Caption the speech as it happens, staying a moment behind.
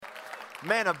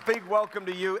Man, a big welcome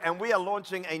to you, and we are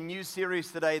launching a new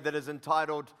series today that is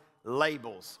entitled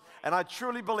Labels. And I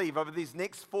truly believe over these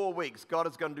next 4 weeks, God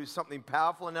is going to do something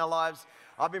powerful in our lives.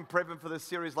 I've been prepping for this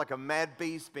series like a mad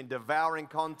beast, been devouring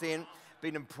content,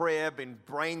 been in prayer, been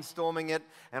brainstorming it,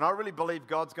 and I really believe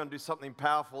God's going to do something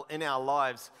powerful in our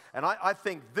lives. And I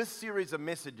think this series of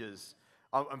messages,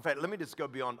 in fact, let me just go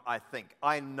beyond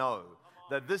I know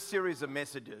that this series of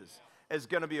messages is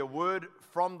going to be a word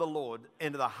from the Lord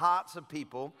into the hearts of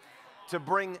people to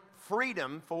bring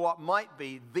freedom for what might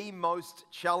be the most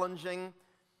challenging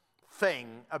thing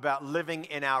about living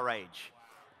in our age.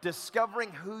 Discovering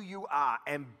who you are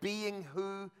and being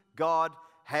who God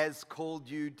has called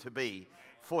you to be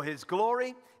for His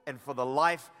glory and for the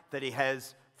life that He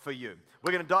has for you.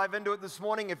 We're going to dive into it this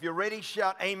morning. If you're ready,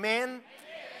 shout amen. Amen.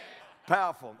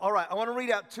 Powerful. All right, I want to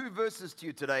read out 2 verses to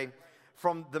you today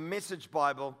from the Message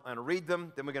Bible. I'm going to read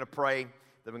them, then we're going to pray,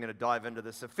 then we're going to dive into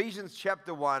this. Ephesians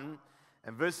chapter 1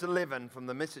 and verse 11 from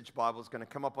the Message Bible is going to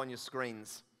come up on your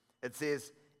screens. It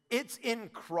says, "It's in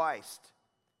Christ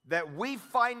that we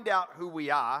find out who we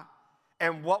are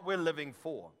and what we're living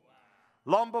for.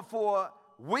 Long before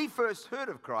we first heard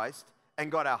of Christ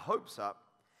and got our hopes up,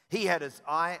 He had His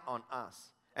eye on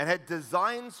us and had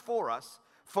designs for us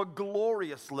for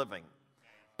glorious living.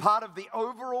 Part of the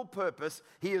overall purpose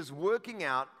He is working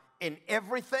out in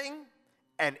everything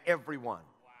and everyone."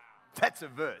 Wow. That's a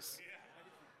verse.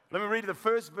 Let me read the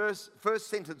first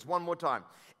sentence one more time.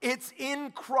 It's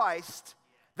in Christ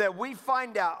that we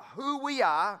find out who we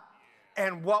are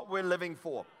and what we're living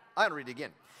for. I'm going to read it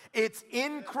again. It's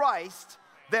in Christ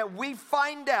that we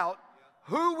find out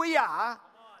who we are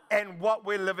and what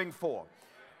we're living for.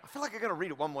 I feel like I'm going to read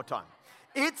it one more time.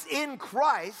 It's in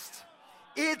Christ.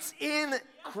 It's in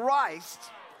Christ.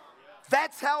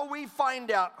 That's how we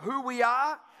find out who we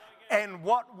are and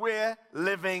what we're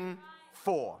living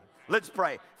for. Let's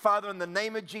pray. Father, in the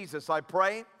name of Jesus, I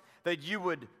pray that you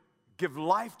would give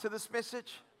life to this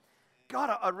message.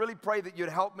 God, I really pray that you'd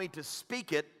help me to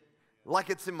speak it like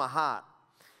it's in my heart.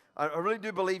 I really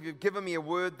do believe you've given me a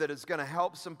word that is going to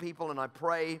help some people, and I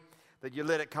pray that you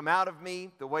let it come out of me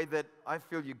the way that I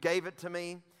feel you gave it to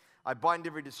me. I bind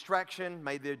every distraction.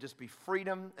 May there just be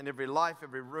freedom in every life,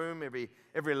 every room,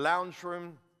 every lounge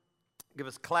room. Give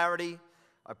us clarity.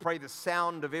 I pray the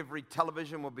sound of every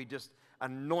television will be just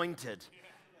anointed,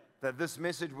 that this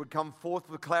message would come forth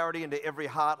with clarity into every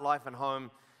heart, life, and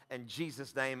home. In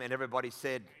Jesus' name, and everybody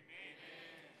said, amen.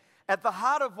 At the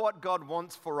heart of what God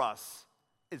wants for us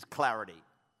is clarity.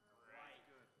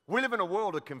 We live in a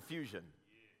world of confusion.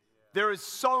 There is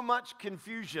so much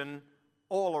confusion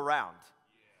all around.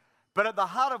 But at the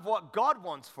heart of what God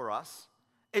wants for us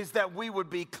is that we would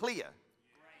be clear.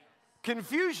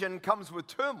 Confusion comes with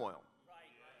turmoil.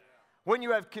 When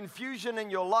you have confusion in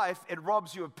your life, it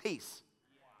robs you of peace.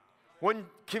 When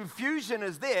confusion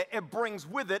is there, it brings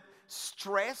with it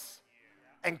stress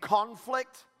and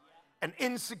conflict and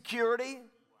insecurity.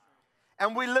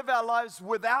 And we live our lives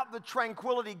without the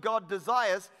tranquility God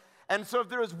desires. And so if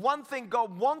there is one thing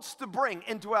God wants to bring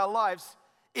into our lives,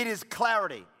 it is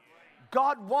clarity.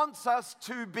 God wants us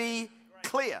to be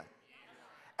clear.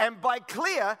 And by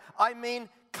clear, I mean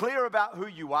clear about who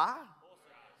you are,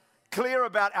 clear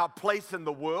about our place in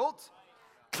the world,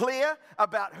 clear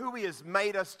about who He has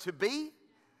made us to be.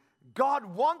 God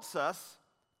wants us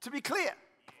to be clear.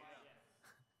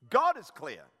 God is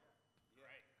clear.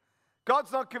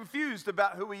 God's not confused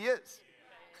about who He is.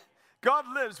 God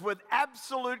lives with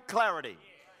absolute clarity.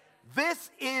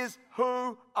 This is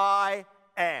who I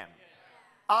am.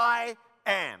 I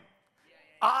am.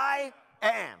 I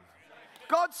am.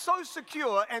 God's so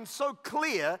secure and so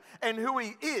clear in who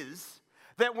He is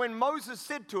that when Moses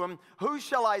said to him, "Who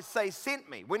shall I say sent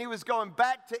me?" when he was going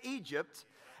back to Egypt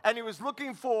and he was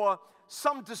looking for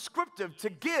some descriptive to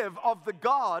give of the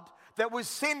God that was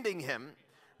sending him,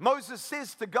 Moses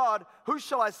says to God, "Who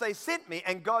shall I say sent me?"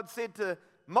 And God said to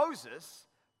Moses,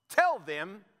 "Tell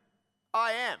them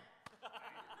I am."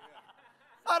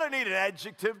 I don't need an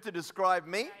adjective to describe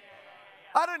me.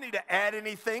 I don't need to add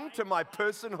anything to my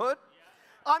personhood.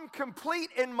 I'm complete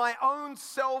in my own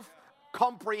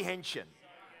self-comprehension.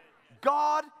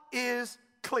 God is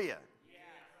clear.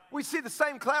 We see the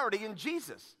same clarity in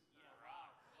Jesus.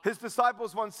 His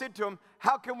disciples once said to Him,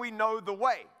 "How can we know the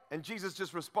way?" And Jesus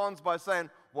just responds by saying,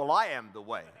 "Well, I am the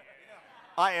way.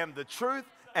 I am the truth,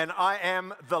 and I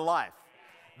am the life."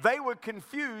 They were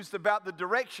confused about the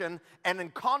direction, and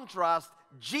in contrast,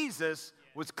 Jesus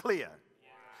was clear.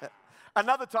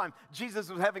 Another time, Jesus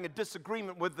was having a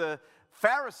disagreement with the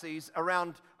Pharisees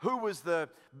around who was the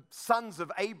sons of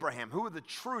Abraham, who were the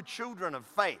true children of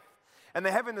faith. And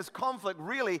they're having this conflict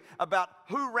really about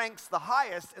who ranks the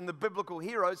highest in the biblical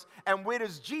heroes and where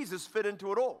does Jesus fit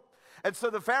into it all. And so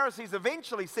the Pharisees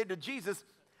eventually said to Jesus,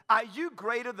 "Are you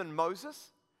greater than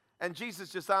Moses?" And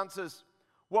Jesus just answers,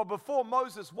 "Well, before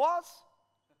Moses was,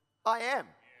 I am."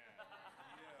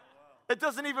 It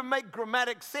doesn't even make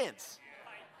grammatic sense.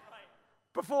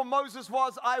 Before Moses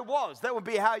was, I was. That would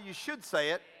be how you should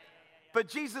say it. But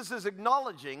Jesus is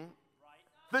acknowledging,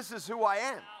 this is who I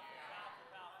am.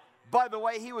 By the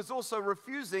way, he was also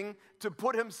refusing to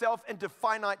put himself into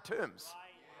finite terms.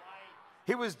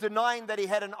 He was denying that he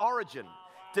had an origin,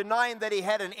 denying that he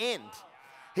had an end.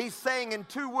 He's saying in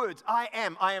 2 words, I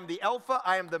am. I am the Alpha,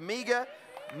 I am the Omega.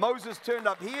 Moses turned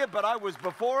up here, but I was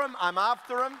before him, I'm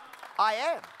after him. I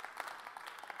am.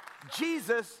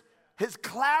 Jesus, his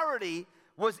clarity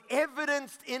was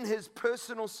evidenced in his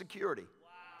personal security.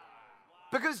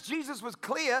 Because Jesus was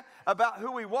clear about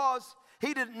who he was,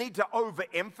 he didn't need to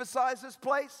overemphasize his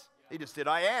place. He just said,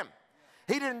 I am.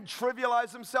 He didn't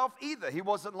trivialize himself either. He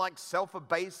wasn't like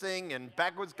self-abasing and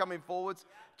backwards coming forwards.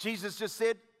 Jesus just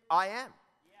said, I am.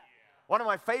 One of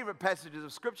my favorite passages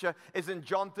of Scripture is in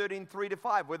John 13,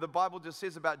 3-5, where the Bible just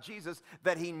says about Jesus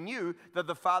that he knew that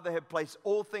the Father had placed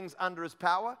all things under his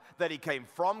power, that he came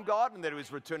from God and that he was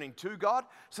returning to God.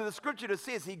 So the Scripture just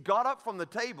says he got up from the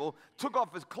table, took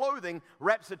off his clothing,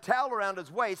 wraps a towel around his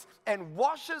waist, and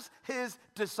washes his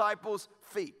disciples'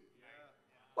 feet.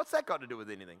 What's that got to do with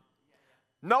anything?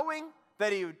 Knowing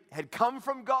that he had come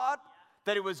from God,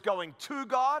 that he was going to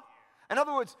God. In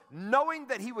other words, knowing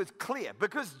that he was clear,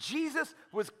 because Jesus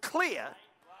was clear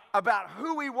about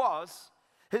who he was,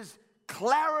 his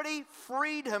clarity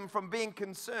freed him from being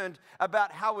concerned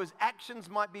about how his actions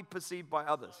might be perceived by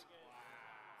others.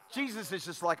 Jesus is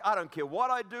just like, I don't care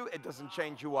what I do, it doesn't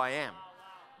change who I am.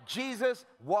 Jesus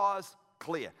was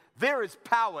clear. There is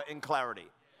power in clarity.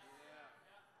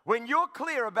 When you're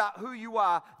clear about who you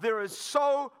are, there is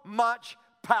so much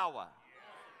power.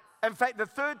 In fact, the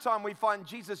third time we find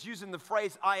Jesus using the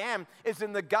phrase, I am, is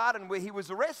in the garden where he was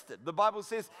arrested. The Bible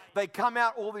says they come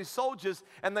out, all these soldiers,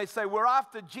 and they say, we're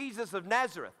after Jesus of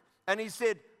Nazareth. And he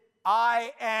said,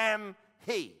 I am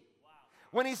he.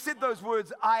 When he said those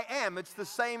words, I am, it's the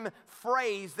same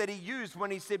phrase that he used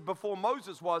when he said before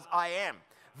Moses was, I am.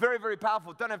 Very, very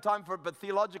powerful. Don't have time for it, but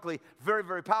theologically, very,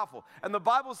 very powerful. And the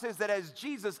Bible says that as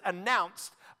Jesus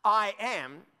announced, I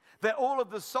am, that all of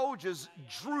the soldiers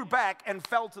drew back and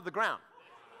fell to the ground.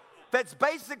 That's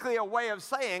basically a way of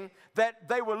saying that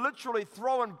they were literally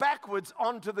thrown backwards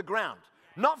onto the ground.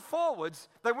 Not forwards,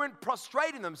 they weren't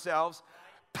prostrating themselves.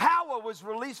 Power was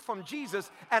released from Jesus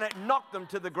and it knocked them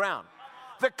to the ground.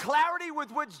 The clarity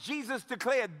with which Jesus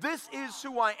declared, this is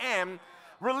who I am,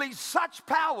 released such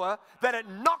power that it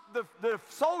knocked the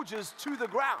soldiers to the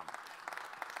ground.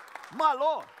 My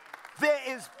Lord, there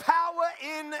is power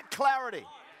in clarity.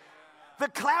 The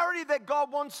clarity that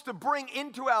God wants to bring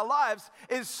into our lives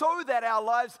is so that our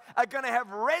lives are going to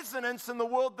have resonance in the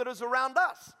world that is around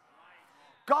us.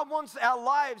 God wants our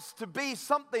lives to be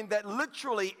something that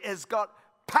literally has got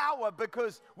power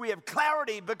because we have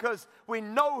clarity, because we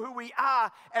know who we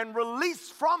are, and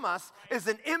released from us is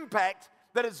an impact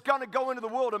that is going to go into the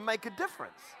world and make a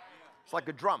difference. It's like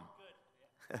a drum.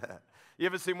 You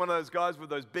ever seen one of those guys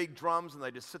with those big drums and they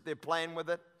just sit there playing with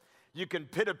it? You can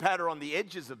pitter-patter on the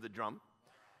edges of the drum.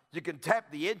 You can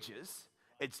tap the edges.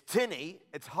 It's tinny.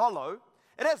 It's hollow.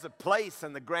 It has a place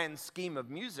in the grand scheme of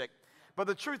music. But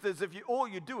the truth is, if all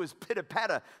you do is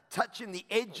pitter-patter, touching the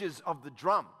edges of the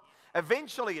drum,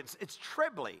 eventually it's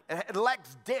trebly. It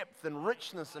lacks depth and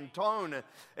richness and tone.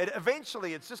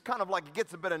 Eventually, it's just kind of like it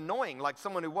gets a bit annoying, like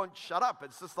someone who won't shut up.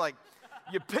 It's just like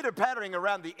you're pitter-pattering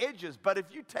around the edges. But if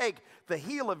you take the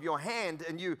heel of your hand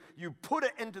and you put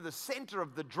it into the center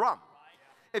of the drum,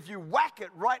 if you whack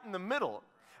it right in the middle,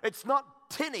 it's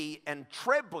not tinny and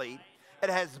trebly.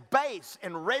 It has bass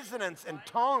and resonance and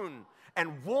tone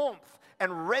and warmth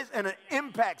and it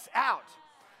impacts out.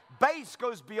 Bass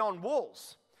goes beyond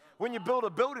walls. When you build a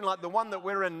building like the one that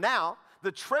we're in now,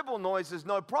 the treble noise is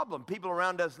no problem. People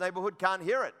around our neighborhood can't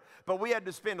hear it. But we had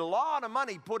to spend a lot of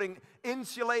money putting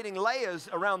insulating layers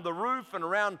around the roof and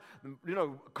around,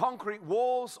 concrete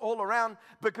walls all around,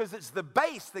 because it's the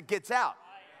bass that gets out.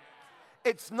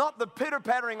 It's not the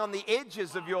pitter-pattering on the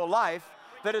edges of your life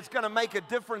that it's going to make a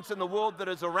difference in the world that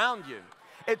is around you.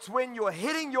 It's when you're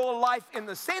hitting your life in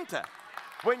the center,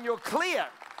 when you're clear.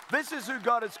 This is who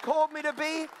God has called me to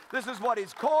be. This is what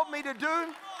he's called me to do.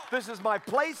 This is my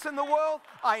place in the world.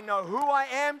 I know who I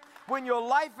am. When your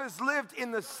life is lived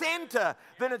in the center,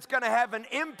 then it's going to have an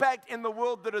impact in the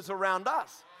world that is around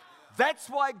us. That's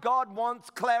why God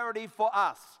wants clarity for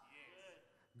us.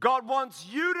 God wants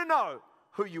you to know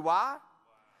who you are.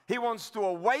 He wants to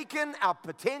awaken our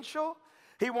potential.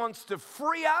 He wants to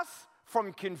free us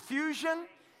from confusion.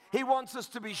 He wants us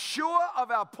to be sure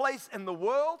of our place in the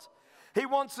world. He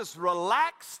wants us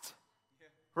relaxed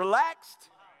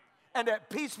and at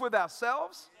peace with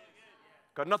ourselves.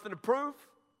 Got nothing to prove,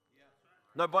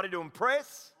 nobody to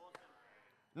impress,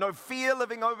 no fear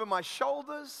living over my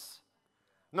shoulders,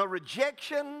 no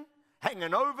rejection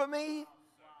hanging over me,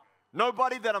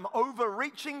 nobody that I'm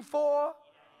overreaching for.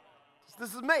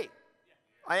 This is me.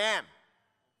 I am.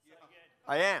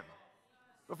 I am.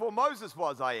 Before Moses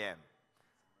was, I am.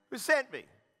 Who sent me?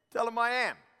 Tell him I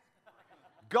am.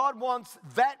 God wants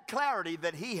that clarity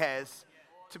that he has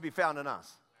to be found in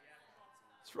us.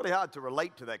 It's really hard to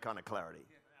relate to that kind of clarity.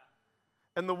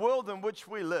 In the world in which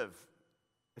we live,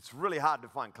 it's really hard to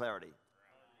find clarity.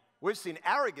 We've seen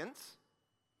arrogance.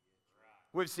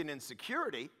 We've seen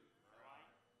insecurity.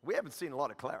 We haven't seen a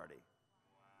lot of clarity.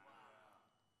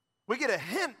 We get a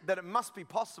hint that it must be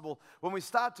possible when we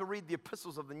start to read the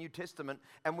epistles of the New Testament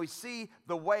and we see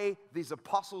the way these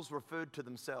apostles referred to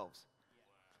themselves.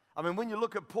 I mean, when you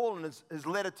look at Paul and his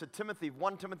letter to Timothy,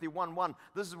 1 Timothy 1:1,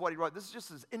 this is what he wrote. This is just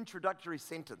his introductory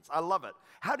sentence. I love it.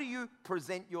 How do you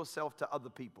present yourself to other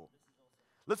people?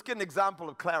 Let's get an example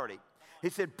of clarity. He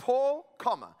said, Paul,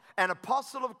 an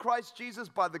apostle of Christ Jesus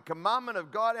by the commandment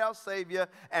of God our Savior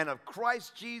and of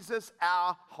Christ Jesus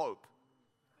our hope.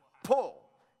 Paul,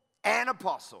 an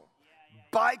apostle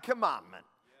by commandment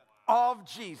of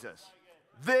Jesus.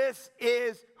 This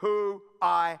is who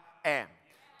I am.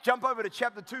 Jump over to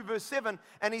chapter 2, verse 7,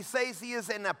 and he says he is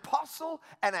an apostle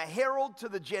and a herald to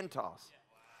the Gentiles.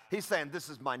 He's saying, this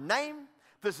is my name,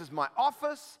 this is my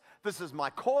office, this is my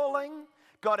calling.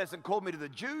 God hasn't called me to the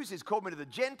Jews, he's called me to the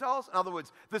Gentiles. In other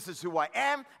words, this is who I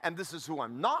am, and this is who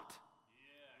I'm not.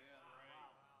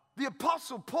 The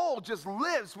apostle Paul just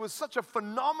lives with such a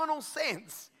phenomenal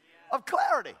sense of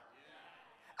clarity.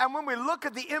 And when we look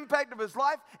at the impact of his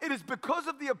life, it is because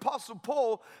of the apostle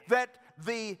Paul that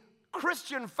the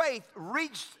Christian faith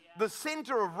reached the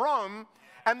center of Rome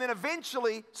and then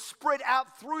eventually spread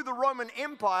out through the Roman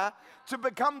Empire to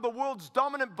become the world's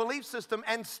dominant belief system,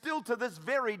 and still to this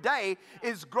very day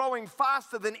is growing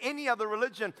faster than any other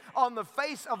religion on the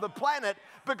face of the planet,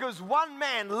 because one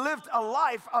man lived a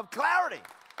life of clarity.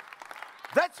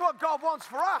 That's what God wants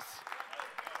for us.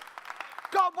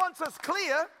 God wants us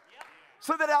clear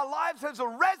so that our lives has a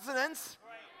resonance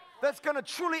that's going to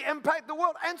truly impact the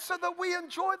world, and so that we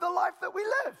enjoy the life that we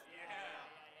live.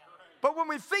 But when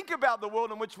we think about the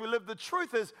world in which we live, the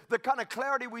truth is the kind of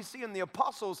clarity we see in the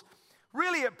apostles,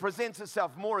 really it presents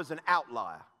itself more as an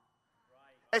outlier.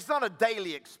 It's not a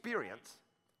daily experience.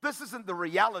 This isn't the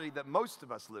reality that most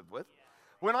of us live with.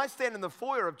 When I stand in the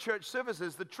foyer of church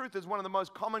services, the truth is one of the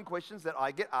most common questions that I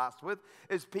get asked with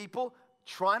is people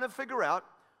trying to figure out,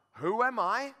 who am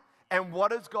I and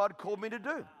what has God called me to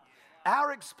do?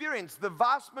 Our experience, the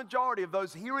vast majority of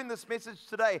those hearing this message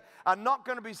today are not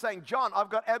going to be saying, John, I've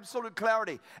got absolute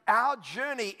clarity. Our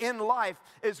journey in life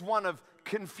is one of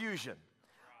confusion.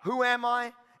 Who am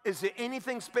I? Is there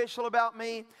anything special about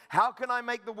me? How can I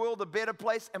make the world a better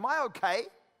place? Am I okay?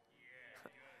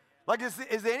 Like, is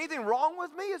there anything wrong with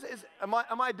me?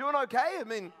 Am I doing okay? I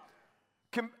mean,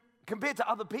 compared to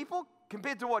other people,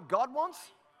 compared to what God wants?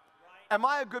 Am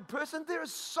I a good person? There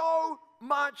is so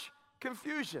much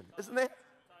confusion, isn't there?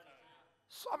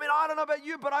 So, I mean, I don't know about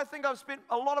you, but I think I've spent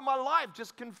a lot of my life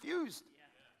just confused.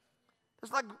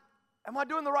 It's like, am I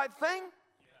doing the right thing?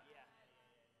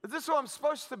 Is this who I'm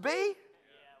supposed to be?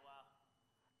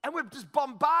 And we're just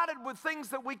bombarded with things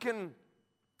that we can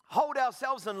hold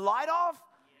ourselves in light of.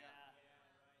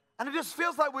 And it just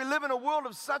feels like we live in a world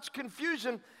of such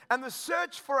confusion, and the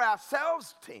search for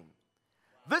ourselves, team.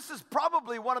 This is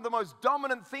probably one of the most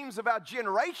dominant themes of our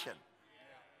generation.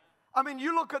 I mean,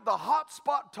 you look at the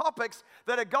hotspot topics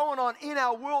that are going on in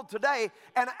our world today,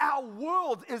 and our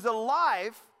world is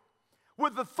alive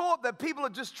with the thought that people are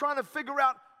just trying to figure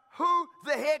out who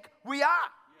the heck we are.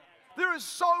 There is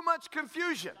so much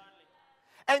confusion.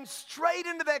 And straight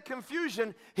into that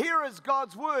confusion, here is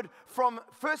God's word from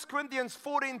 1 Corinthians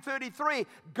 14:33.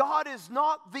 God is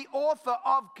not the author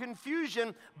of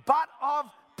confusion, but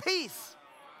of peace.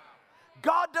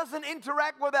 God doesn't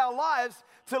interact with our lives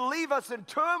to leave us in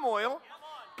turmoil.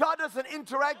 God doesn't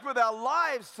interact with our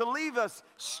lives to leave us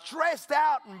stressed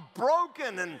out and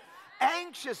broken and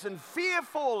anxious and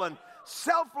fearful and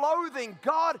self-loathing.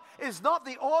 God is not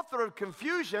the author of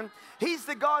confusion. He's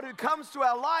the God who comes to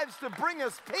our lives to bring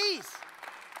us peace.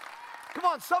 Come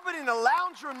on, somebody in the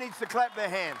lounge room needs to clap their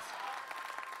hands.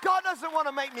 God doesn't want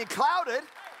to make me clouded.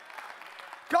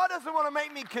 God doesn't want to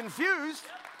make me confused.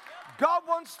 God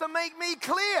wants to make me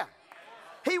clear.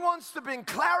 He wants to bring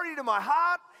clarity to my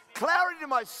heart, clarity to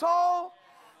my soul,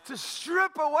 to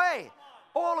strip away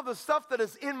all of the stuff that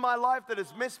is in my life that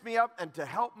has messed me up, and to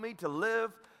help me to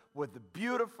live with the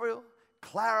beautiful,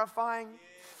 clarifying,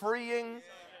 freeing,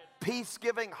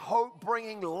 peace-giving,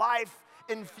 hope-bringing,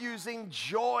 life-infusing,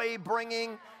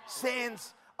 joy-bringing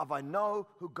sense of I know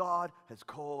who God has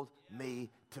called me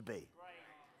to be.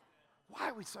 Why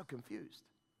are we so confused?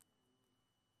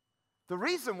 The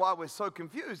reason why we're so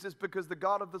confused is because the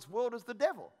God of this world is the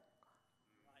devil.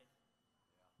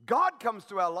 God comes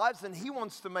to our lives and he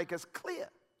wants to make us clear.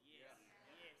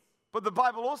 But the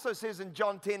Bible also says in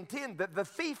John 10:10 that the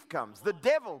thief comes, the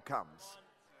devil comes,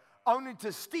 only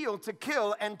to steal, to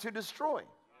kill, and to destroy.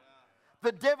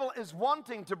 The devil is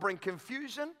wanting to bring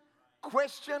confusion,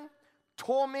 question,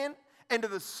 torment into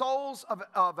the souls of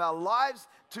our lives,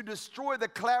 to destroy the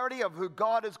clarity of who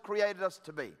God has created us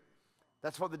to be.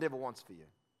 That's what the devil wants for you.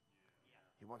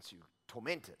 He wants you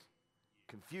tormented,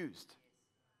 confused,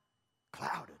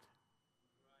 clouded,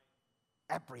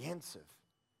 apprehensive,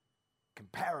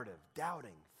 comparative,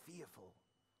 doubting, fearful.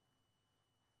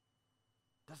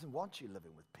 Doesn't want you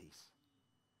living with peace.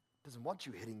 Doesn't want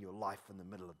you hitting your life in the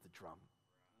middle of the drum.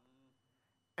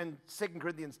 And 2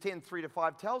 Corinthians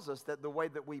 10:3-5 tells us that the way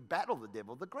that we battle the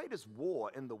devil, the greatest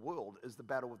war in the world is the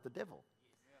battle with the devil.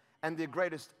 And the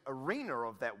greatest arena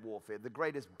of that warfare, the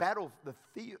greatest battle,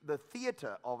 the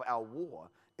theater of our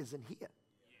war is in here.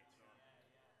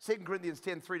 2 Corinthians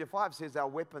 10:3-5 says our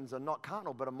weapons are not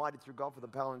carnal, but are mighty through God for the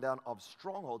pulling down of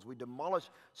strongholds. We demolish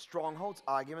strongholds,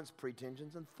 arguments,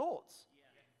 pretensions, and thoughts.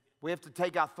 We have to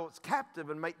take our thoughts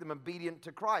captive and make them obedient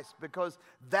to Christ, because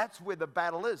that's where the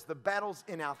battle is. The battle's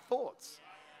in our thoughts.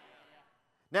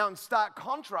 Now, in stark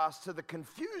contrast to the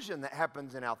confusion that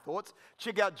happens in our thoughts,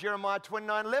 check out Jeremiah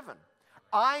 29:11.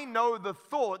 I know the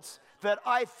thoughts that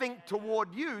I think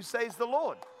toward you, says the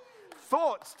Lord.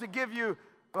 Thoughts to give you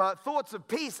thoughts of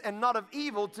peace and not of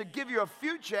evil, to give you a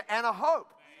future and a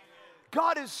hope.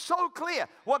 God is so clear.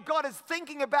 What God is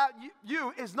thinking about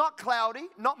you is not cloudy,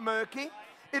 not murky.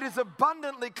 It is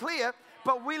abundantly clear,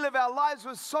 but we live our lives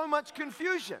with so much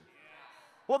confusion.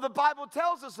 Well, the Bible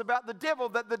tells us about the devil,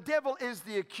 that the devil is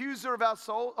the accuser of our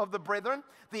soul, of the brethren,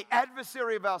 the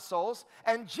adversary of our souls.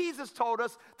 And Jesus told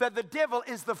us that the devil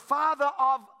is the father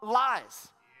of lies.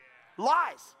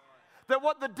 Lies. That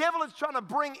what the devil is trying to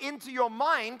bring into your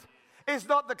mind is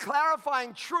not the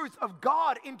clarifying truth of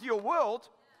God into your world,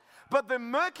 but the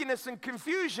murkiness and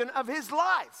confusion of his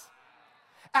lies.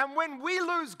 And when we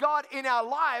lose God in our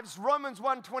lives, Romans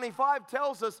 1:25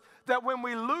 tells us that when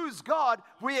we lose God,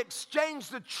 we exchange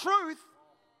the truth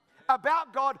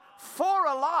about God for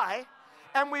a lie,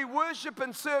 and we worship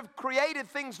and serve created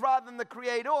things rather than the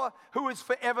Creator, who is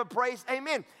forever praised.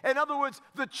 Amen. In other words,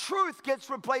 the truth gets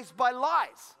replaced by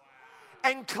lies,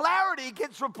 and clarity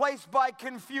gets replaced by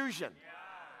confusion.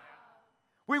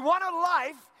 We want a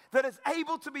life that is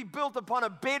able to be built upon a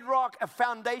bedrock, a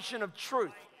foundation of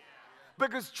truth.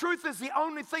 Because truth is the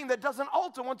only thing that doesn't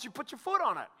alter once you put your foot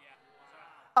on it.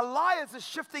 A lie is a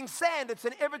shifting sand. It's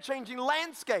an ever-changing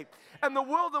landscape. And the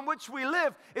world in which we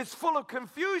live is full of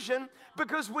confusion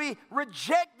because we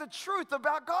reject the truth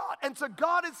about God. And so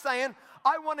God is saying,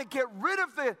 I want to get rid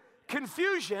of the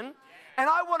confusion, and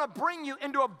I want to bring you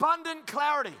into abundant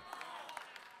clarity.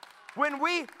 When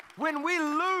we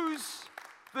lose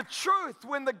the truth,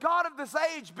 when the God of this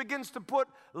age begins to put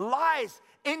lies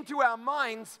into our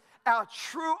minds, our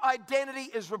true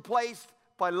identity is replaced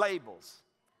by labels.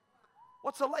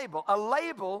 What's a label? A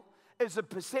label is a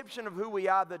perception of who we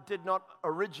are that did not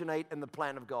originate in the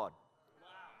plan of God.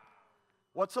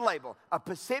 What's a label? A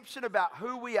perception about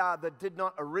who we are that did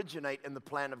not originate in the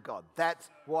plan of God. That's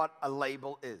what a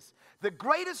label is. The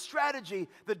greatest strategy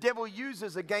the devil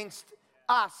uses against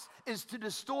us is to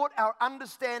distort our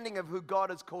understanding of who God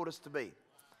has called us to be.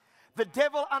 The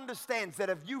devil understands that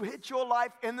if you hit your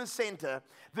life in the center,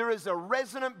 there is a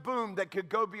resonant boom that could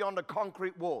go beyond a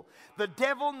concrete wall. The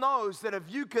devil knows that if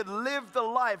you could live the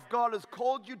life God has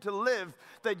called you to live,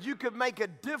 that you could make a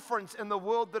difference in the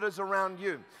world that is around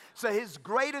you. So his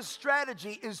greatest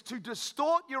strategy is to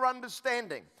distort your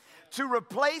understanding, to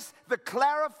replace the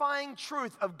clarifying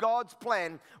truth of God's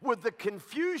plan with the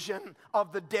confusion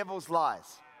of the devil's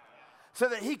lies, so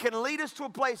that he can lead us to a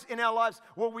place in our lives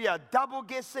where we are double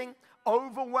guessing,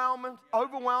 overwhelmed,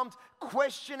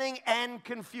 questioning, and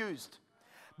confused.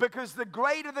 Because the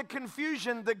greater the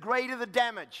confusion, the greater the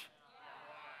damage.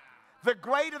 The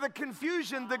greater the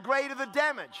confusion, the greater the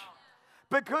damage.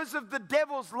 Because of the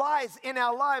devil's lies in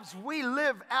our lives, we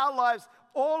live our lives,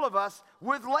 all of us,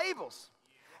 with labels.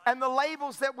 And the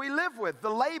labels that we live with,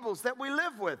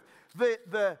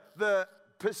 the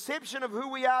perception of who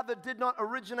we are that did not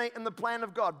originate in the plan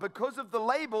of God. Because of the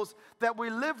labels that we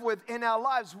live with in our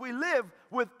lives, we live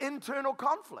with internal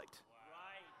conflict.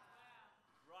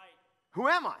 Who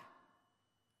am I?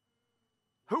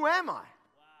 Who am I?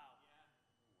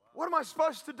 What am I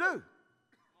supposed to do?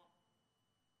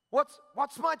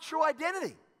 What's my true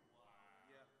identity?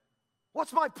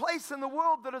 What's my place in the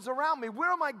world that is around me?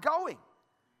 Where am I going?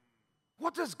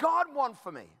 What does God want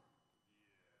for me?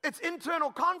 It's internal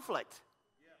conflict.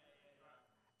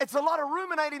 It's a lot of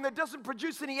ruminating that doesn't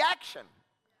produce any action.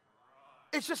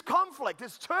 It's just conflict.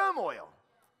 It's turmoil.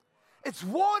 It's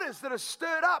waters that are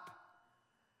stirred up.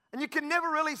 And you can never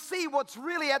really see what's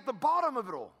really at the bottom of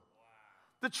it all.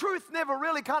 The truth never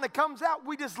really kind of comes out.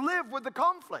 We just live with the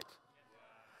conflict.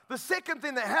 The second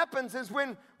thing that happens is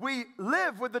when we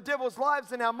live with the devil's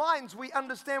lives in our minds, we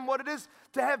understand what it is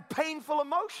to have painful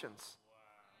emotions.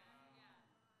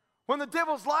 When the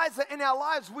devil's lies are in our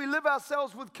lives, we live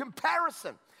ourselves with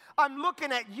comparison. I'm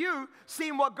looking at you,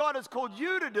 seeing what God has called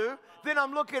you to do. Then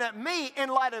I'm looking at me in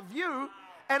light of you,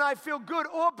 and I feel good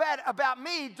or bad about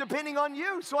me depending on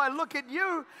you. So I look at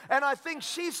you, and I think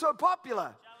she's so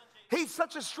popular. He's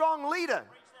such a strong leader.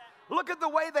 Look at the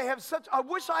way they have I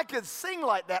wish I could sing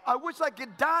like that. I wish I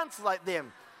could dance like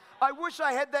them. I wish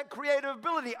I had that creative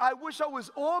ability. I wish I was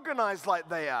organized like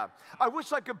they are. I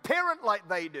wish I could parent like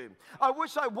they do. I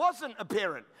wish I wasn't a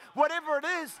parent. Whatever it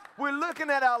is, we're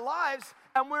looking at our lives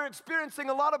and we're experiencing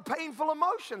a lot of painful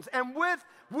emotions. And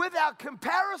with our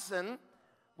comparison,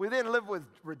 we then live with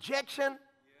rejection,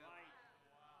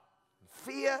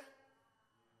 fear,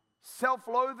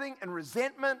 self-loathing, and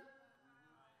resentment.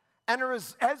 And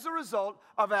as a result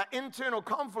of our internal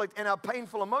conflict and our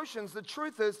painful emotions, the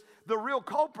truth is the real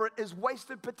culprit is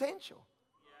wasted potential.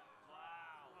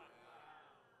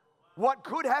 What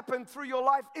could happen through your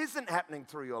life isn't happening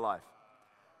through your life.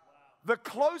 The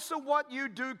closer what you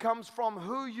do comes from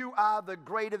who you are, the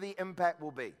greater the impact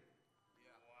will be.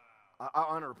 I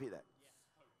want to repeat that.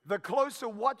 The closer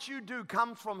what you do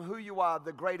comes from who you are,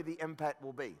 the greater the impact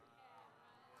will be.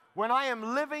 When I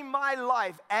am living my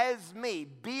life as me,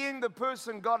 being the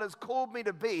person God has called me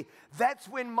to be, that's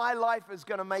when my life is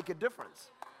going to make a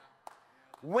difference.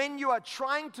 When you are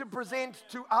trying to present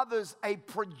to others a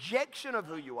projection of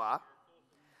who you are,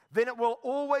 then it will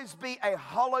always be a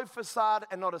hollow facade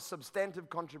and not a substantive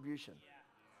contribution.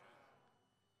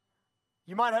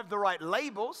 You might have the right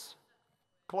labels,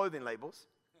 clothing labels.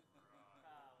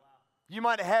 You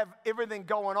might have everything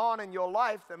going on in your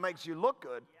life that makes you look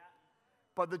good.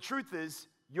 But the truth is,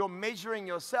 you're measuring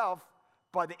yourself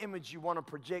by the image you want to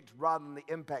project rather than the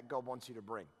impact God wants you to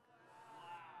bring.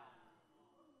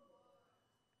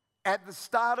 At the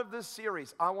start of this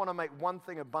series, I want to make one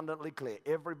thing abundantly clear.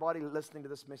 Everybody listening to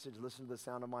this message, listen to the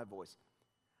sound of my voice.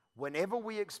 Whenever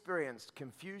we experience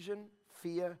confusion,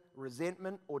 fear,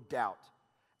 resentment, or doubt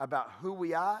about who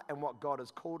we are and what God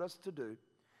has called us to do,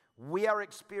 we are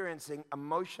experiencing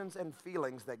emotions and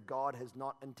feelings that God has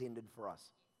not intended for us.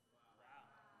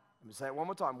 Let me say it one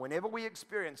more time. Whenever we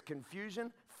experience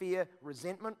confusion, fear,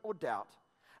 resentment, or doubt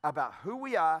about who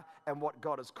we are and what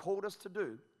God has called us to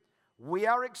do, we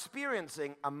are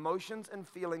experiencing emotions and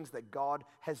feelings that God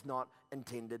has not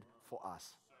intended for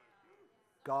us.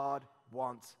 God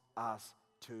wants us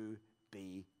to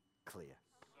be clear.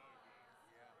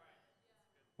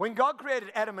 When God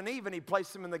created Adam and Eve and He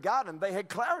placed them in the garden, they had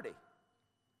clarity.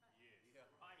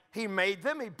 He made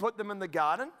them, He put them in the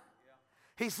garden.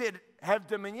 He said, have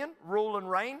dominion, rule and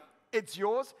reign. It's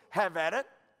yours, have at it.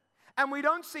 And we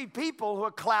don't see people who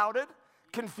are clouded,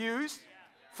 confused,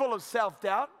 full of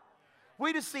self-doubt.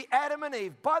 We just see Adam and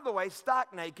Eve, by the way,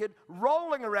 stark naked,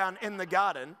 rolling around in the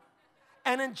garden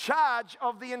and in charge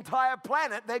of the entire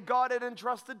planet that God had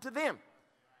entrusted to them.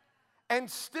 And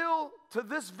still, to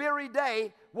this very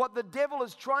day, what the devil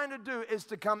is trying to do is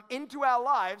to come into our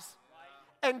lives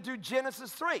and do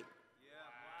Genesis 3.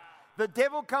 The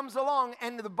devil comes along,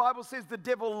 and the Bible says the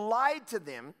devil lied to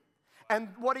them, and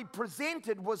what he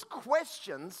presented was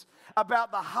questions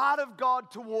about the heart of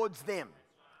God towards them.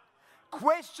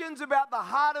 Questions about the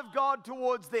heart of God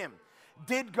towards them.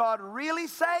 Did God really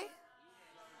say?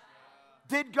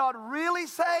 Did God really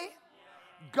say?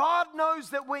 God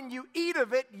knows that when you eat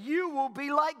of it, you will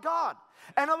be like God.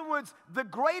 In other words, the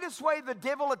greatest way the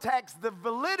devil attacks the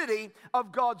validity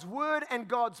of God's word and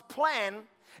God's plan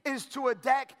is to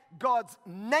attack God's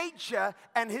nature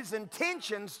and His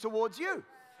intentions towards you.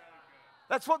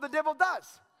 That's what the devil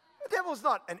does. The devil's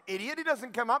not an idiot. He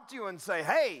doesn't come up to you and say,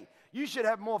 hey, you should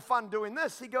have more fun doing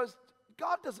this. He goes,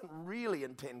 God doesn't really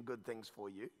intend good things for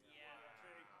you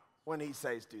when He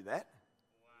says do that.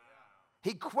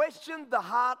 He questioned the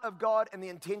heart of God and the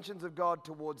intentions of God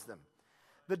towards them.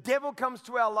 The devil comes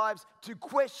to our lives to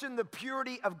question the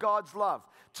purity of God's love,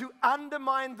 to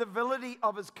undermine the validity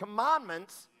of his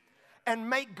commandments and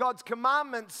make God's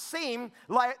commandments seem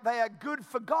like they are good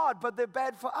for God, but they're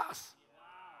bad for us.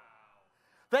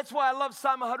 That's why I love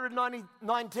Psalm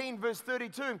 119, verse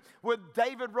 32, where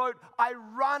David wrote, I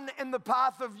run in the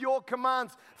path of your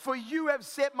commands, for you have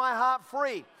set my heart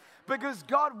free. Because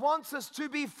God wants us to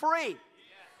be free.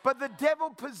 But the devil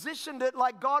positioned it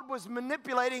like God was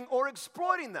manipulating or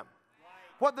exploiting them.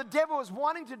 What the devil was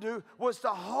wanting to do was to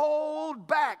hold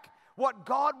back what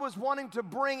God was wanting to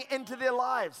bring into their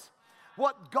lives.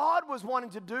 What God was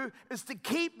wanting to do is to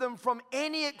keep them from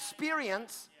any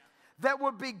experience that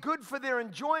would be good for their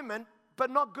enjoyment,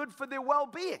 but not good for their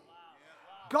well-being.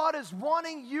 God is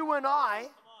wanting you and I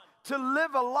to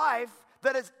live a life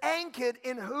that is anchored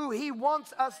in who he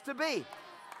wants us to be.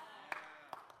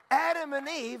 Adam and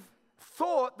Eve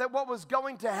thought that what was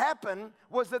going to happen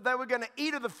was that they were going to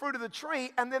eat of the fruit of the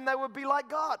tree and then they would be like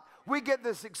God. We get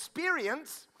this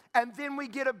experience and then we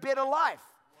get a better life.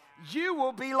 You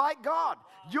will be like God.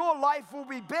 Your life will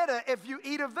be better if you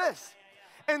eat of this.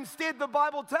 Instead, the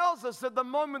Bible tells us that the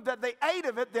moment that they ate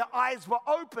of it, their eyes were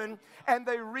open and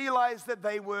they realized that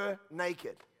they were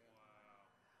naked.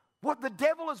 What the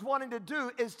devil is wanting to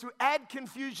do is to add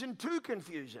confusion to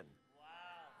confusion.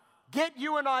 Get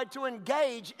you and I to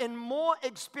engage in more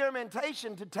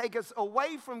experimentation to take us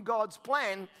away from God's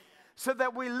plan so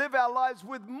that we live our lives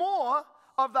with more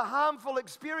of the harmful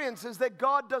experiences that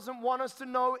God doesn't want us to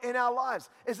know in our lives.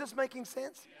 Is this making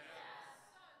sense?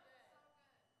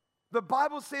 The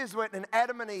Bible says when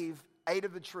Adam and Eve ate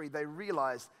of the tree, they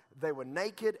realized they were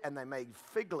naked and they made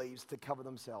fig leaves to cover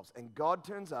themselves. And God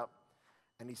turns up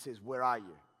and he says, where are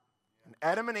you? And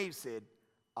Adam and Eve said,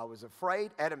 I was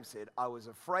afraid. Adam said, I was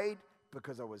afraid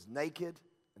because I was naked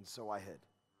and so I hid.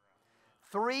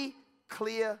 3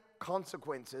 clear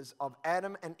consequences of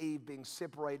Adam and Eve being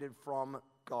separated from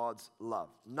God's love.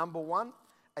 Number 1,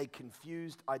 a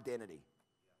confused identity.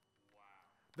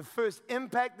 The first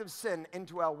impact of sin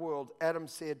into our world, Adam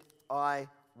said, I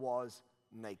was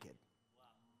naked.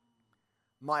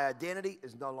 My identity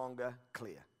is no longer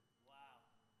clear.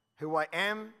 Who I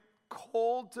am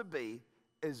called to be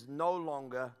is no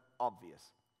longer obvious.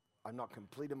 I'm not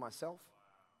complete in myself.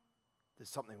 There's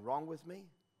something wrong with me.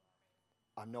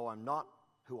 I know I'm not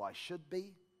who I should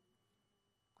be.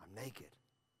 I'm naked.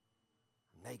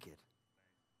 I'm naked.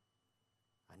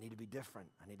 I need to be different.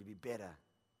 I need to be better.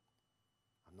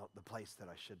 I'm not the place that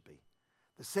I should be.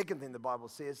 The second thing the Bible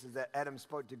says is that Adam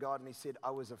spoke to God and he said,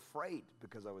 I was afraid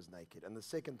because I was naked. And the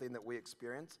second thing that we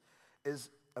experience is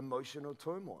emotional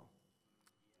turmoil.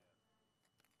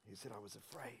 He said, I was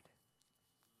afraid.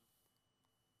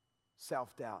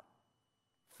 Self-doubt,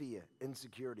 fear,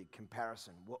 insecurity,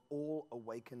 comparison were all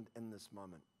awakened in this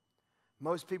moment.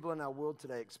 Most people in our world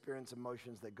today experience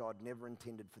emotions that God never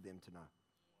intended for them to know.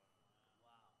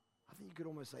 I think you could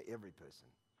almost say every person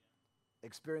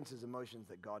experiences emotions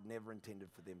that God never intended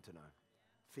for them to know.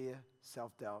 Fear,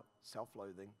 self-doubt,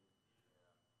 self-loathing,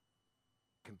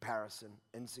 comparison,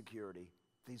 insecurity.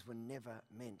 These were never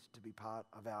meant to be part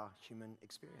of our human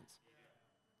experience.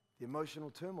 The emotional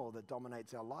turmoil that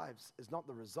dominates our lives is not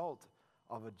the result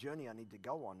of a journey I need to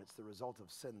go on. It's the result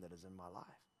of sin that is in my life.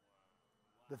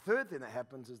 The third thing that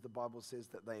happens is the Bible says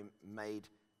that they made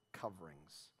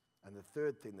coverings. And the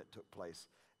third thing that took place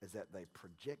is that they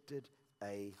projected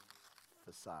a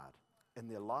facade. In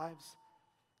their lives,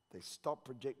 they stopped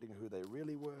projecting who they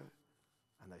really were,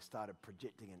 and they started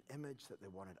projecting an image that they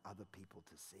wanted other people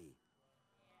to see.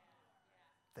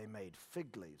 They made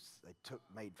fig leaves.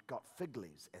 Got fig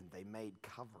leaves, and they made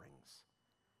coverings.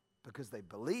 Because they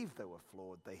believed they were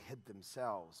flawed, they hid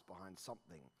themselves behind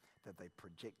something that they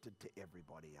projected to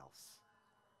everybody else.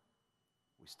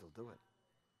 We still do it.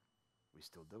 We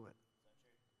still do it.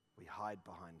 We hide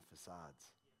behind facades.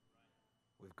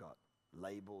 We've got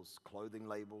labels, clothing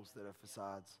labels that are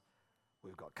facades.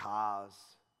 We've got cars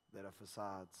that are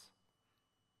facades.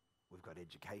 We've got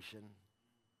education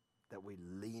that we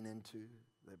lean into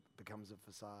that becomes a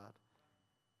facade.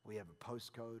 We have a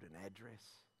postcode, an address.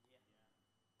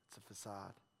 It's a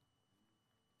facade.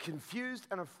 Confused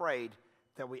and afraid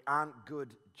that we aren't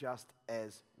good just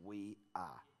as we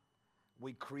are.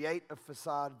 We create a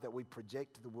facade that we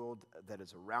project to the world that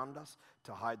is around us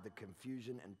to hide the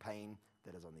confusion and pain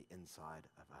that is on the inside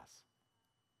of us.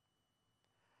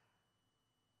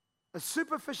 A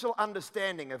superficial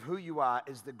understanding of who you are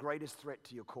is the greatest threat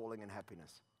to your calling and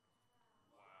happiness.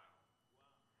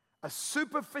 A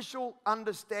superficial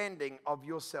understanding of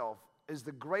yourself is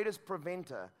the greatest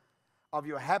preventer of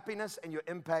your happiness and your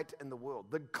impact in the world.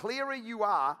 The clearer you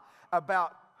are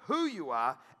about who you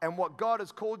are and what God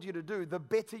has called you to do, the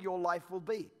better your life will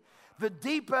be. The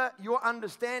deeper your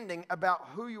understanding about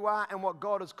who you are and what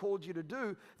God has called you to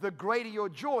do, the greater your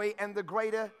joy and the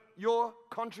greater your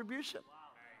contribution.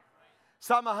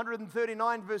 Psalm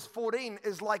 139 verse 14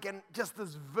 is like just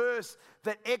this verse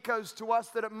that echoes to us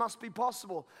that it must be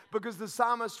possible, because the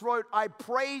psalmist wrote, I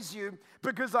praise you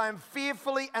because I am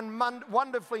fearfully and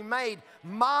wonderfully made.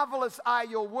 Marvelous are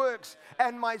your works,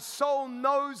 and my soul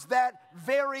knows that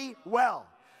very well.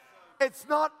 It's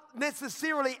not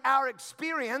necessarily our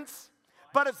experience,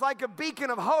 but it's like a beacon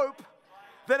of hope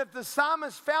that if the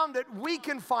psalmist found it, we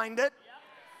can find it.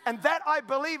 And that, I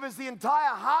believe, is the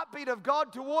entire heartbeat of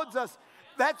God towards us.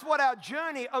 That's what our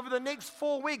journey over the next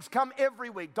 4 weeks. Come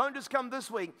every week. Don't just come this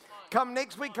week. Come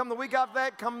next week, come the week after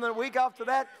that, come the week after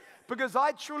that. Because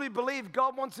I truly believe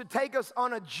God wants to take us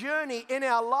on a journey in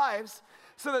our lives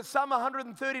so that Psalm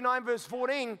 139 verse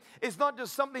 14 is not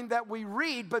just something that we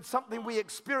read, but something we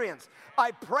experience.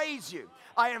 I praise you.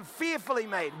 I am fearfully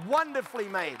made, wonderfully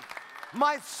made.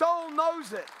 My soul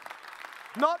knows it.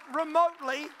 Not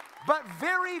remotely, but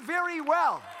very, very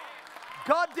well.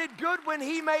 God did good when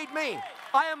He made me.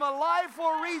 I am alive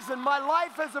for a reason. My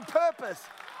life has a purpose.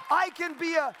 I can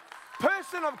be a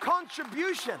person of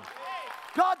contribution.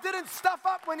 God didn't stuff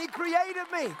up when He created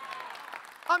me.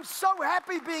 I'm so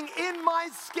happy being in my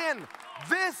skin.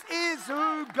 This is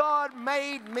who God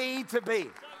made me to be.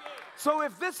 So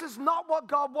if this is not what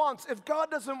God wants, if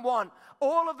God doesn't want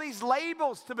all of these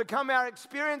labels to become our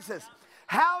experiences,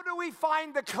 how do we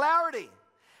find the clarity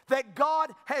that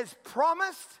God has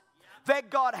promised, that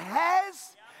God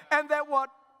has, and that what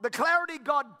the clarity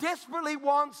God desperately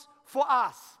wants for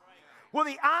us? Well,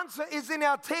 the answer is in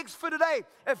our text for today,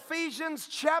 Ephesians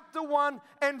chapter 1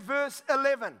 and verse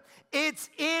 11. It's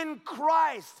in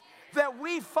Christ that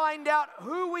we find out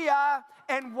who we are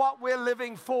and what we're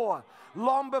living for.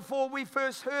 Long before we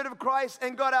first heard of Christ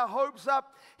and got our hopes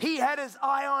up, He had His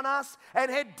eye on us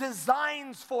and had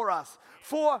designs for us,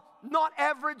 for not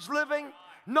average living,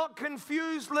 not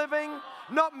confused living,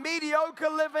 not mediocre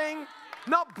living,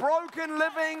 not broken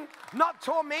living, not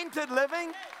tormented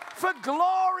living, for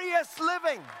glorious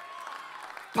living.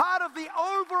 Part of the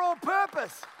overall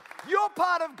purpose. You're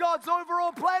part of God's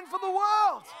overall plan for the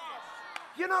world.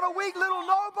 You're not a weak little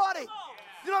nobody.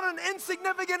 You're not an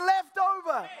insignificant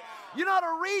leftover. You're not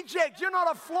a reject. You're not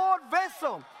a flawed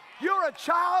vessel. You're a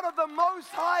child of the Most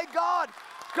High God.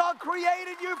 God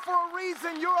created you for a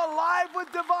reason. You're alive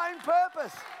with divine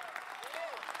purpose.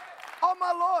 Oh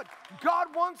my Lord, God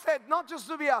wants that not just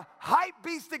to be a hype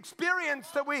beast experience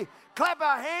that we clap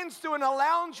our hands to in a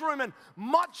lounge room and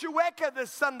Mochueka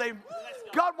this Sunday.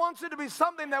 God wants it to be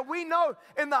something that we know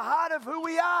in the heart of who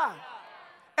we are.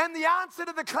 And the answer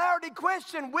to the clarity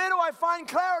question, where do I find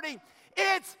clarity?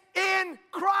 It's in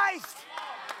Christ.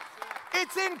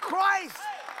 It's in Christ.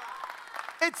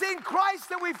 It's in Christ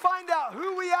that we find out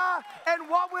who we are and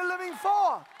what we're living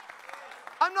for.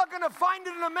 I'm not going to find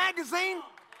it in a magazine.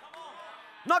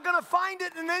 Not going to find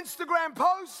it in an Instagram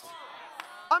post.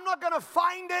 I'm not going to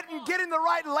find it and getting the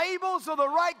right labels or the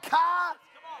right car.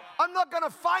 I'm not going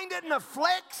to find it in a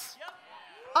flex.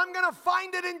 I'm going to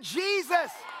find it in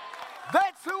Jesus.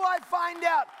 That's who I find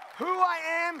out who I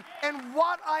am and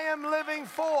what I am living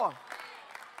for.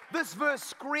 This verse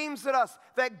screams at us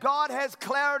that God has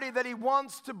clarity that He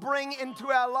wants to bring into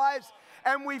our lives,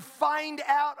 and we find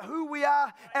out who we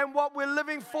are and what we're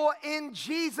living for in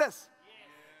Jesus.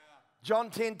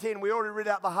 John 10:10, we already read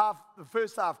out the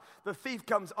first half. The thief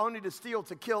comes only to steal,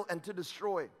 to kill, and to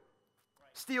destroy.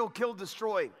 Steal, kill,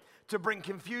 destroy, to bring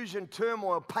confusion,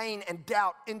 turmoil, pain, and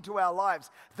doubt into our lives.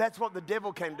 That's what the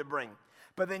devil came to bring.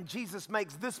 But then Jesus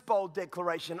makes this bold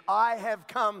declaration, I have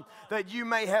come that you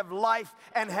may have life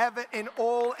and have it in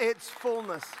all its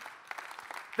fullness.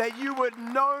 That you would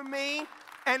know me,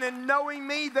 and in knowing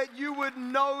me, that you would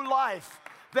know life.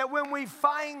 That when we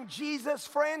find Jesus,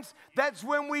 friends, that's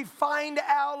when we find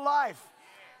our life.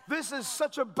 This is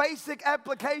such a basic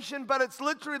application, but it's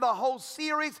literally the whole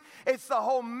series. It's the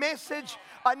whole message.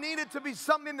 I need it to be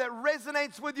something that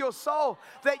resonates with your soul,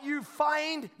 that you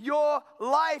find your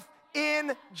life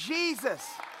in Jesus.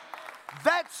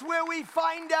 That's where we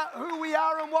find out who we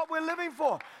are and what we're living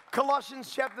for.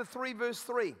 Colossians chapter 3, verse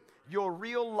 3. Your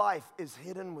real life is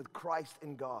hidden with Christ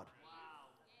in God.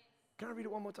 Can I read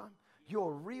it one more time?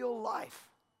 Your real life,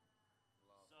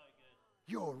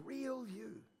 your real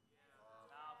you,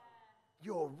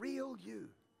 your real you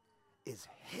is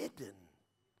hidden.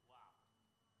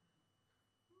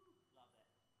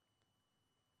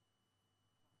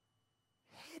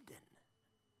 Hidden.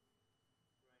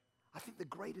 I think the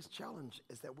greatest challenge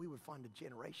is that we would find a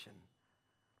generation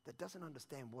that doesn't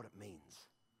understand what it means.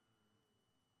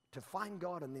 to find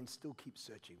God and then still keep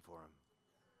searching for Him.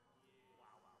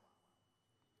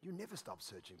 You never stop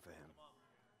searching for Him.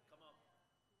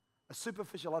 A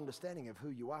superficial understanding of who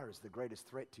you are is the greatest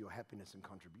threat to your happiness and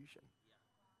contribution.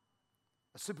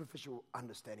 A superficial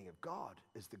understanding of God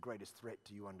is the greatest threat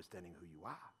to you understanding who you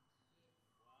are.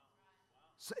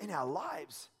 So in our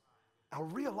lives, our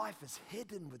real life is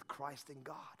hidden with Christ in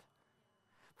God.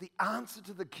 The answer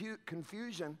to the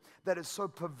confusion that is so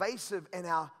pervasive in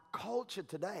our culture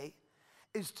today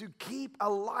is to keep a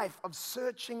life of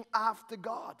searching after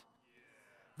God.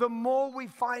 The more we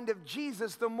find of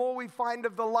Jesus, the more we find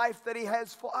of the life that He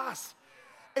has for us.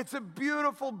 It's a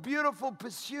beautiful, beautiful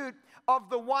pursuit of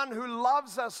the one who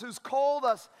loves us, who's called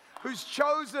us, who's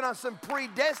chosen us and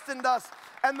predestined us.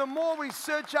 And the more we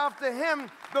search after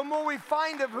Him, the more we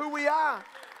find of who we are.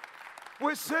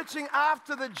 We're searching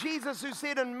after the Jesus who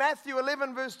said in Matthew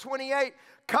 11, verse 28,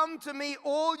 "Come to me,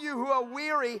 all you who are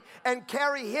weary and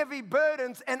carry heavy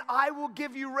burdens, and I will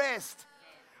give you rest."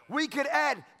 We could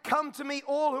add, "Come to me,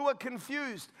 all who are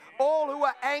confused, all who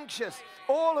are anxious,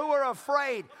 all who are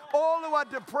afraid, all who are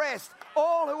depressed,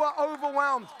 all who are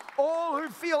overwhelmed, all who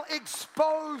feel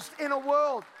exposed in a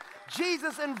world."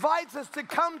 Jesus invites us to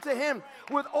come to Him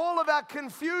with all of our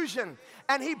confusion,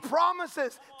 and He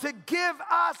promises to give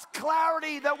us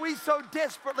clarity that we so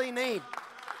desperately need,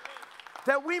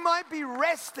 that we might be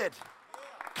rested,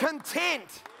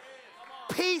 content,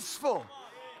 peaceful,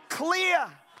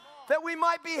 clear, that we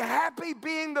might be happy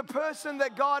being the person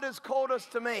that God has called us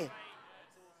to be.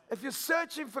 If you're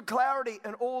searching for clarity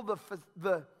in all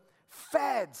the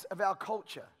fads of our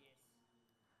culture,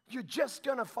 you're just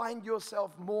going to find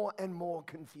yourself more and more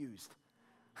confused.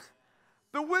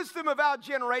 The wisdom of our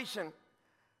generation,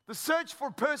 the search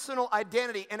for personal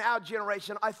identity in our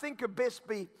generation, I think could best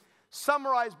be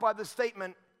summarized by the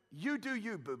statement, "You do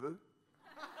you, boo-boo."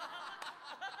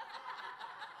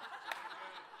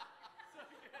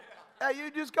 Hey,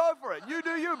 you just go for it. You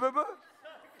do you, boo-boo.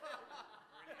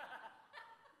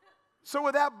 So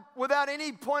without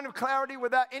any point of clarity,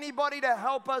 without anybody to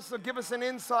help us or give us an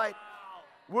insight,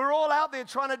 we're all out there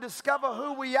trying to discover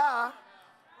who we are.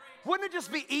 Wouldn't it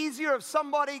just be easier if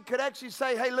somebody could actually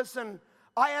say, "Hey, listen,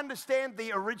 I understand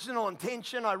the original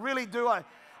intention. I really do.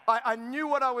 I knew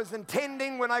what I was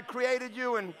intending when I created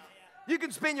you." And you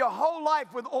can spend your whole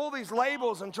life with all these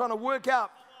labels and trying to work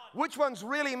out which one's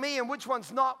really me and which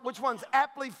one's not, which one's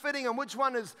aptly fitting and which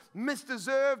one is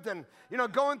misdeserved, and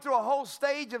going through a whole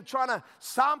stage of trying to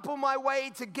sample my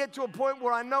way to get to a point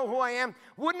where I know who I am.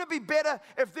 Wouldn't it be better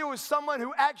if there was someone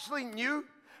who actually knew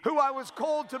who I was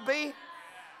called to be?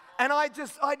 And I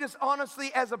just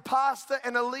honestly, as a pastor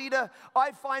and a leader,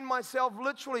 I find myself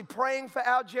literally praying for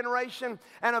our generation,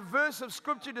 and a verse of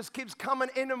scripture just keeps coming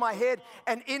into my head,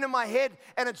 and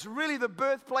it's really the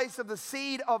birthplace of the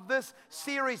seed of this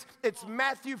series. It's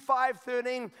Matthew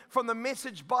 5:13 from the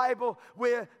Message Bible,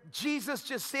 where Jesus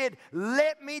just said,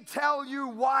 "Let me tell you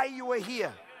why you are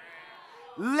here.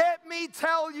 Let me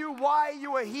tell you why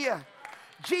you are here."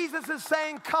 Jesus is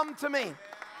saying, "Come to me.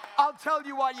 I'll tell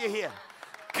you why you're here.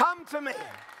 Come to me.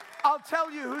 I'll tell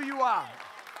you who you are.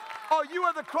 Oh, you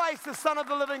are the Christ, the Son of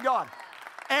the living God.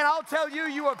 And I'll tell you,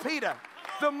 you are Peter."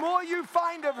 The more you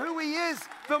find of who He is,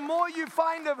 the more you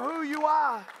find of who you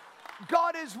are.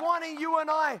 God is wanting you and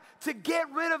I to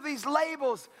get rid of these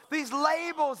labels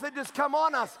that just come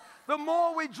on us. The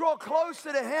more we draw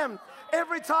closer to Him,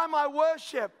 every time I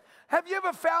worship. Have you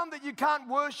ever found that you can't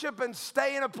worship and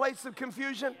stay in a place of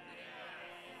confusion?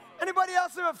 Anybody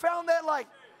else ever found that? Like,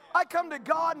 I come to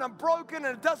God and I'm broken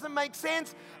and it doesn't make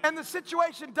sense and the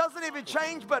situation doesn't even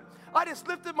change, but I just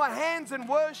lifted my hands in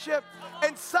worship,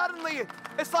 and suddenly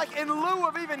it's like, in lieu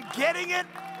of even getting it,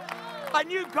 I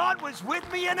knew God was with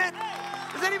me in it.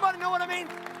 Does anybody know what I mean?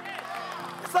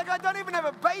 It's like I don't even have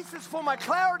a basis for my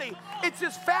clarity. It's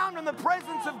just found in the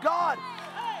presence of God.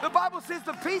 The Bible says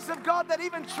the peace of God that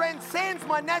even transcends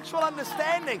my natural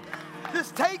understanding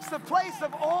just takes the place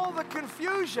of all the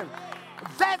confusion.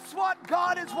 That's what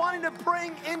God is wanting to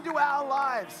bring into our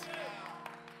lives.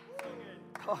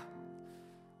 Oh.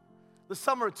 The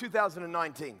summer of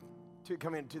 2019,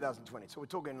 coming into 2020, so we're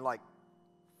talking like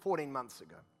 14 months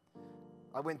ago,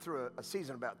 I went through a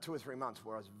season about 2 or 3 months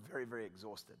where I was very, very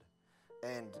exhausted.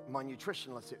 And my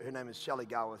nutritionist, her name is Shelley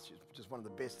Garworth, she's just one of the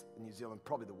best in New Zealand,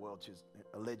 probably the world. She's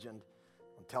a legend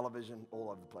on television, all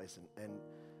over the place. And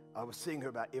I was seeing her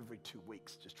about every 2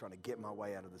 weeks, just trying to get my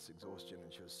way out of this exhaustion,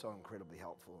 and she was so incredibly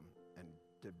helpful and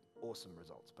did awesome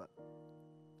results. But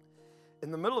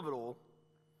in the middle of it all,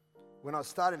 when I was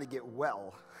starting to get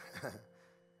well,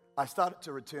 I started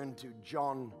to return to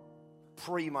John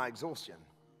pre my exhaustion.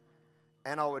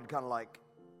 And I would kind of like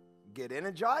get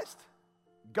energized,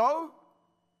 go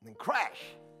and then crash.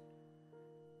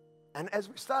 And as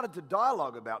we started to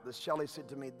dialogue about this, Shelley said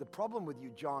to me, the problem with you,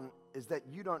 John, is that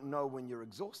you don't know when you're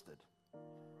exhausted.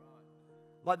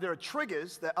 Like there are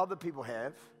triggers that other people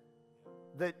have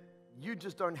that you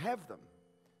just don't have them.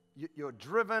 You're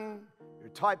driven, you're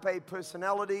type A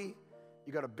personality,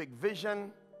 you got a big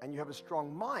vision, and you have a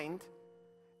strong mind.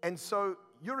 And so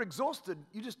you're exhausted,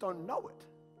 you just don't know it.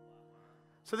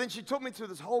 So then she took me through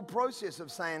this whole process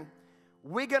of saying,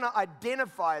 we're going to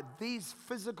identify these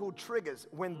physical triggers.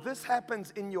 When this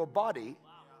happens in your body,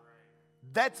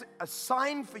 that's a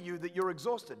sign for you that you're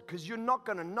exhausted because you're not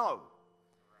going to know.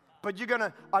 But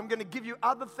I'm going to give you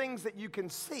other things that you can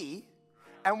see.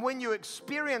 And when you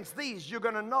experience these, you're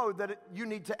going to know that you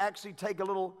need to actually take a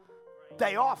little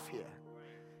day off here.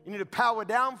 You need to power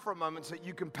down for a moment so that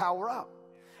you can power up.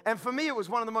 And for me, it was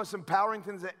one of the most empowering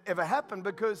things that ever happened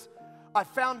because I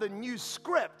found a new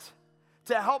script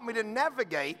to help me to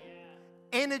navigate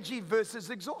energy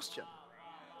versus exhaustion.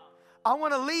 I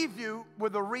want to leave you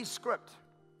with a re-script.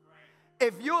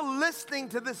 If you're listening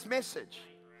to this message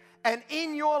and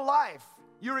in your life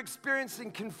you're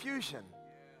experiencing confusion,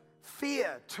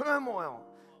 fear, turmoil,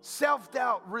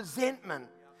 self-doubt, resentment,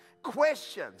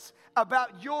 questions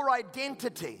about your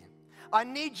identity, I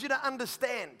need you to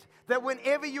understand that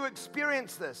whenever you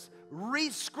experience this,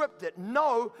 re-script it.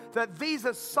 Know that these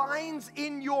are signs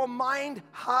in your mind,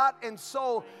 heart, and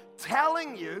soul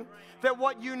telling you that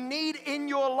what you need in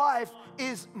your life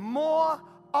is more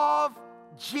of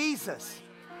Jesus.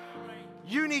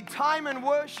 You need time in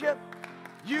worship.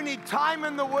 You need time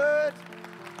in the Word.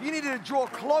 You need to draw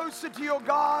closer to your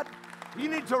God. You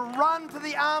need to run to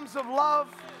the arms of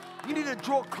love. You need to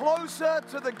draw closer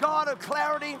to the God of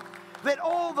clarity. Let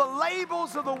all the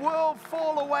labels of the world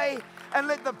fall away and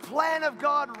let the plan of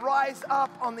God rise up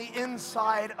on the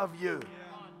inside of you.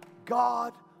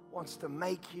 God wants to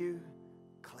make you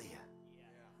clear.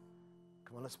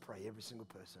 Come on, let's pray, every single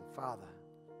person. Father,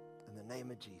 in the name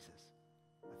of Jesus,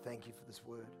 I thank you for this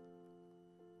word.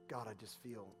 God, I just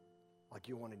feel like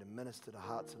you're wanting to minister to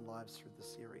hearts and lives through the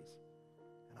series.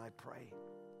 And I pray,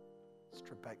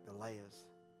 strip back the layers,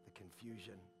 the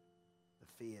confusion, the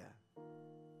fear,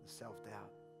 the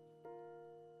self-doubt,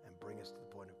 and bring us to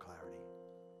the point of clarity.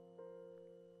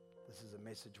 This is a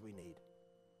message we need.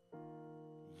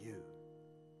 You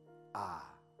are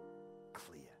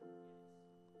clear.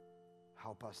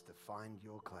 Help us to find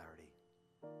your clarity.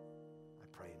 I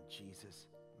pray in Jesus'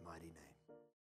 mighty name.